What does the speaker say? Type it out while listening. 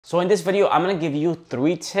So in this video, I'm gonna give you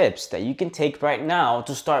 3 tips that you can take right now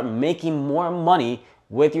to start making more money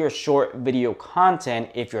with your short video content.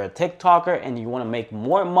 If you're a TikToker and you wanna make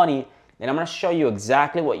more money, then I'm gonna show you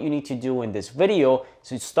exactly what you need to do in this video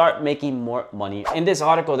to start making more money. In this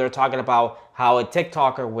article, they're talking about how a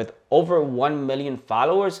TikToker with over 1 million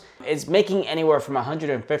followers is making anywhere from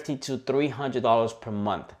 $150 to $300 per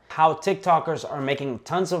month. How TikTokers are making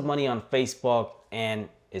tons of money on Facebook and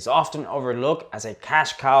is often overlooked as a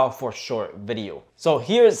cash cow for short video. So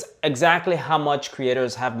here's exactly how much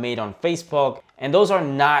creators have made on Facebook, and those are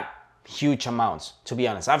not huge amounts, to be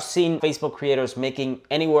honest. I've seen Facebook creators making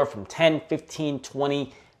anywhere from $10, $15,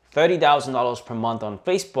 $20, $30,000 per month on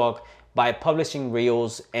Facebook by publishing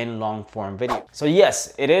reels and long form video. So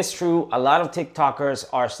yes, it is true, a lot of TikTokers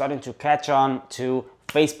are starting to catch on to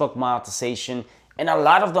Facebook monetization, and a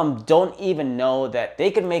lot of them don't even know that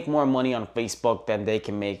they can make more money on Facebook than they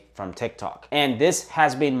can make from TikTok. And this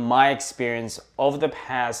has been my experience over the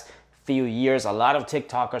past few years. A lot of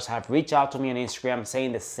TikTokers have reached out to me on Instagram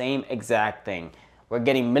saying the same exact thing. We're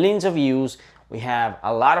getting millions of views, we have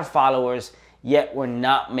a lot of followers, yet we're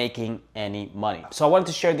not making any money. So I wanted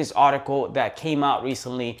to share this article that came out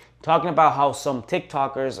recently talking about how some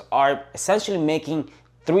TikTokers are essentially making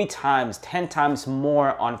 3 times, 10 times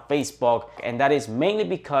more on Facebook, and that is mainly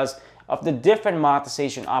because of the different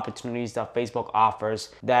monetization opportunities that Facebook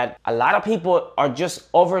offers that a lot of people are just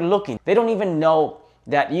overlooking. They don't even know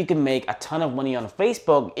that you can make a ton of money on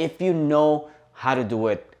Facebook if you know how to do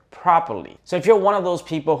it properly. So if you're one of those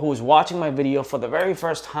people who's watching my video for the very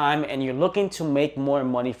first time and you're looking to make more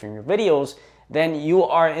money from your videos, then you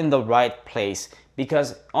are in the right place,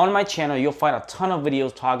 because on my channel you'll find a ton of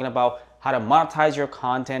videos talking about how to monetize your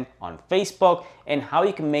content on Facebook and how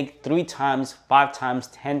you can make 3 times, 5 times,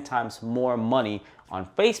 10 times more money on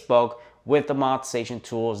Facebook with the monetization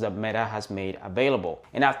tools that Meta has made available.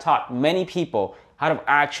 And I've taught many people how to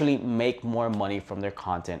actually make more money from their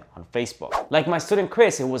content on Facebook. Like my student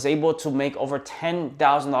Chris, who was able to make over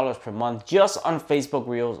 $10,000 per month just on Facebook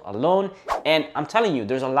Reels alone. And I'm telling you,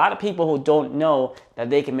 there's a lot of people who don't know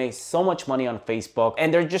that they can make so much money on Facebook,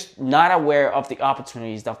 and they're just not aware of the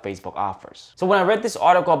opportunities that Facebook offers. So when I read this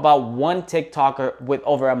article about one TikToker with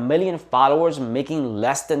over 1 million followers making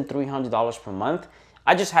less than $300 per month,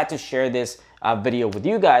 I just had to share this video with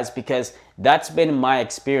you guys because that's been my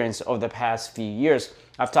experience over the past few years.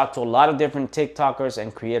 I've talked to a lot of different TikTokers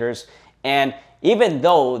and creators, and even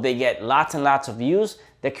though they get lots and lots of views,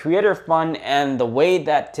 the creator fund and the way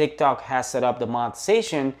that TikTok has set up the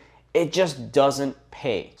monetization, it just doesn't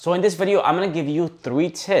pay. So in this video, I'm gonna give you 3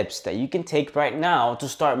 tips that you can take right now to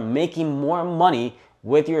start making more money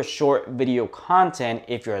with your short video content.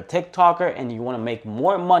 If you're a TikToker and you wanna make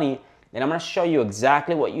more money, then I'm gonna show you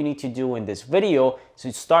exactly what you need to do in this video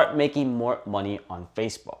to start making more money on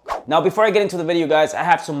Facebook. Now, before I get into the video, guys, I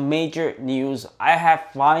have some major news. I have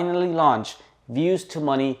finally launched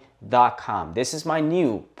viewstomoney.com. This is my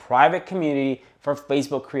new private community for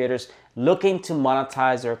Facebook creators looking to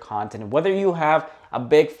monetize their content. Whether you have a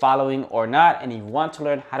big following or not, and you want to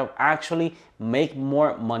learn how to actually make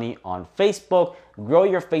more money on Facebook, grow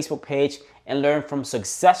your Facebook page, and learn from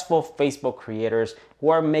successful Facebook creators who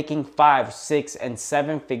are making 5, 6, and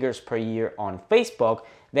 7 figures per year on Facebook,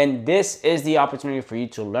 then this is the opportunity for you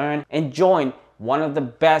to learn and join one of the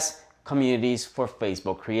best communities for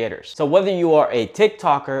Facebook creators. So whether you are a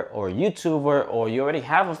TikToker or YouTuber, or you already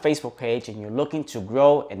have a Facebook page and you're looking to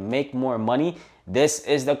grow and make more money, this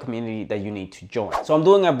is the community that you need to join. So I'm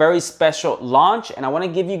doing a very special launch, and I want to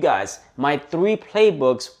give you guys my 3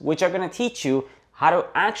 playbooks, which are going to teach you how to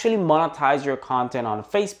actually monetize your content on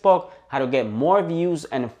Facebook, how to get more views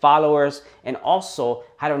and followers, and also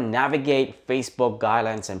how to navigate Facebook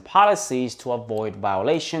guidelines and policies to avoid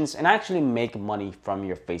violations and actually make money from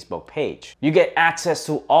your Facebook page. You get access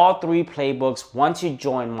to all 3 playbooks once you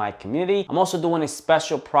join my community. I'm also doing a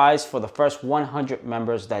special prize for the first 100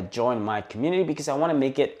 members that join my community because I want to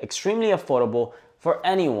make it extremely affordable for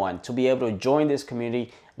anyone to be able to join this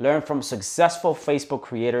community, learn from successful Facebook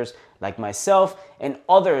creators like myself and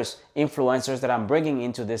others influencers that I'm bringing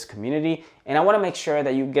into this community. And I want to make sure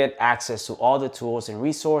that you get access to all the tools and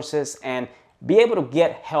resources and be able to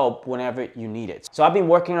get help whenever you need it. So I've been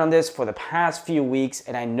working on this for the past few weeks,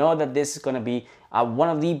 and I know that this is going to be one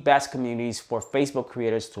of the best communities for Facebook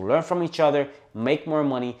creators to learn from each other, make more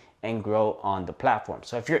money, and grow on the platform.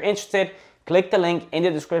 So if you're interested, click the link in the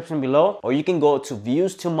description below, or you can go to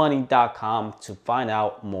viewstomoney.com to find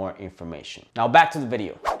out more information. Now back to the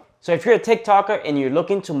video. So if you're a TikToker and you're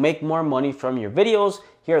looking to make more money from your videos,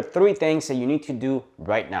 here are 3 things that you need to do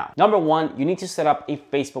right now. Number 1, you need to set up a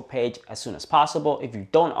Facebook page as soon as possible. If you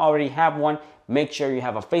don't already have one, make sure you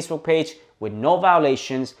have a Facebook page with no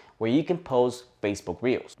violations where you can post Facebook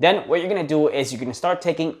Reels. Then what you're gonna do is you're gonna start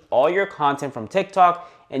taking all your content from TikTok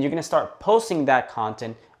and you're gonna start posting that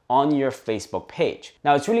content on your Facebook page.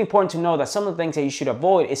 Now, it's really important to know that some of the things that you should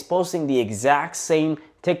avoid is posting the exact same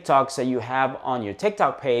TikToks that you have on your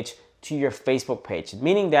TikTok page to your Facebook page,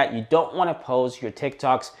 meaning that you don't want to post your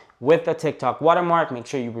TikToks with the TikTok watermark. Make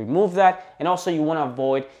sure you remove that. And also you want to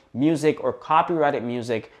avoid music or copyrighted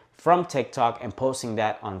music from TikTok and posting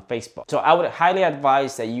that on Facebook. So I would highly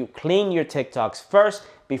advise that you clean your TikToks first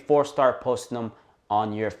before start posting them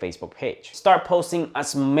on your Facebook page. Start posting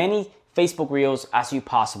as many Facebook Reels as you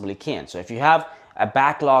possibly can. So if you have a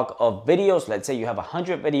backlog of videos, let's say you have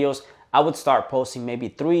 100 videos, I would start posting maybe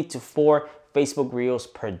 3 to 4 Facebook Reels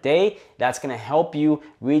per day. That's gonna help you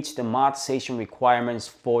reach the monetization requirements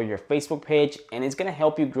for your Facebook page, and it's gonna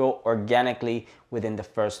help you grow organically within the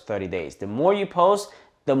first 30 days. The more you post,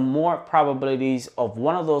 the more probabilities of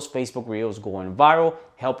one of those Facebook Reels going viral,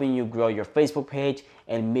 helping you grow your Facebook page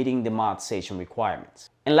and meeting the monetization requirements.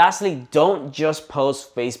 And lastly, don't just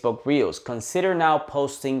post Facebook Reels. Consider now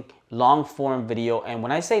posting long form video. And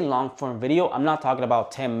when I say long form video, I'm not talking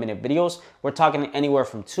about 10-minute videos. We're talking anywhere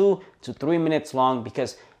from 2 to 3 minutes long,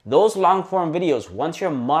 because those long form videos, once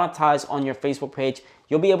you're monetized on your Facebook page,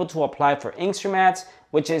 you'll be able to apply for Instagram ads,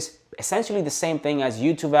 which is essentially the same thing as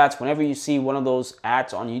YouTube ads. Whenever you see one of those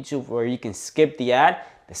ads on YouTube where you can skip the ad,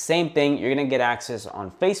 the same thing, you're gonna get access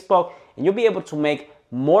on Facebook, and you'll be able to make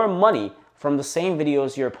more money from the same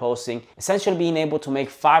videos you're posting, essentially being able to make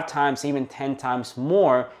 5 times, even 10 times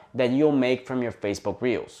more than you'll make from your Facebook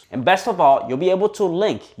Reels. And best of all, you'll be able to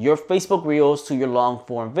link your Facebook Reels to your long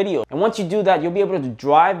form videos. And once you do that, you'll be able to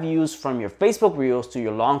drive views from your Facebook Reels to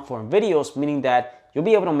your long form videos, meaning that you'll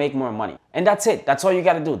be able to make more money. And that's it. That's all you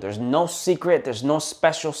gotta do. There's no secret, there's no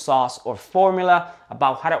special sauce or formula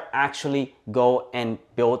about how to actually go and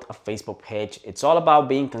build a Facebook page. It's all about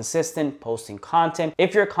being consistent, posting content.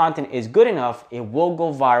 If your content is good enough, it will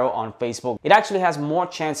go viral on Facebook. It actually has more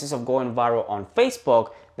chances of going viral on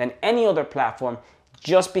Facebook than any other platform,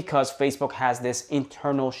 just because Facebook has this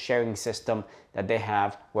internal sharing system that they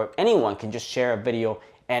have where anyone can just share a video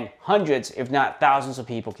and hundreds, if not thousands of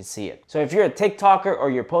people can see it. So if you're a TikToker or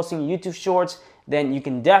you're posting YouTube shorts, then you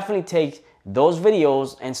can definitely take those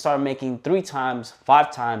videos and start making 3 times, 5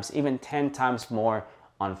 times, even 10 times more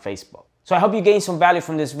on Facebook. So I hope you gained some value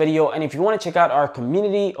from this video, and if you want to check out our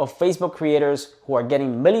community of Facebook creators who are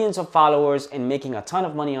getting millions of followers and making a ton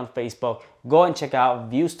of money on Facebook, go and check out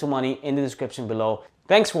Views to Money in the description below.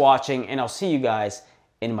 Thanks for watching, and I'll see you guys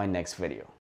in my next video.